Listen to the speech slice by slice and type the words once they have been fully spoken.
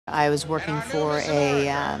I was working for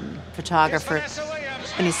a photographer,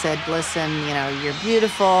 and he said, listen, you know, you're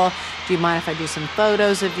beautiful. Do you mind if I do some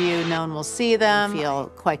photos of you? No one will see them. I feel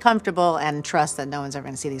quite comfortable and trust that no one's ever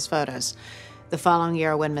going to see these photos. The following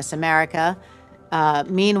year, I won Miss America.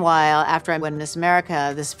 Meanwhile, after I won Miss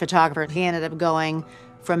America, this photographer, he ended up going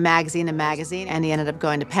from magazine to magazine, and he ended up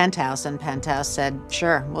going to Penthouse, and Penthouse said,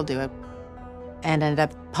 sure, we'll do it. And ended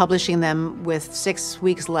up publishing them with 6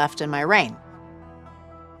 weeks left in my reign.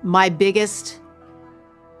 My biggest,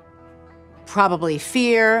 probably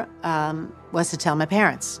fear, was to tell my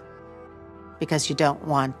parents, because you don't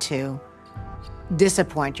want to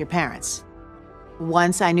disappoint your parents.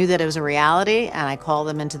 Once I knew that it was a reality, and I called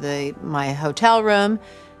them into my hotel room,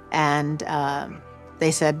 and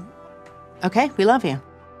they said, okay, we love you.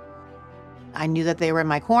 I knew that they were in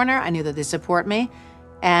my corner, I knew that they support me,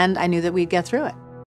 and I knew that we'd get through it.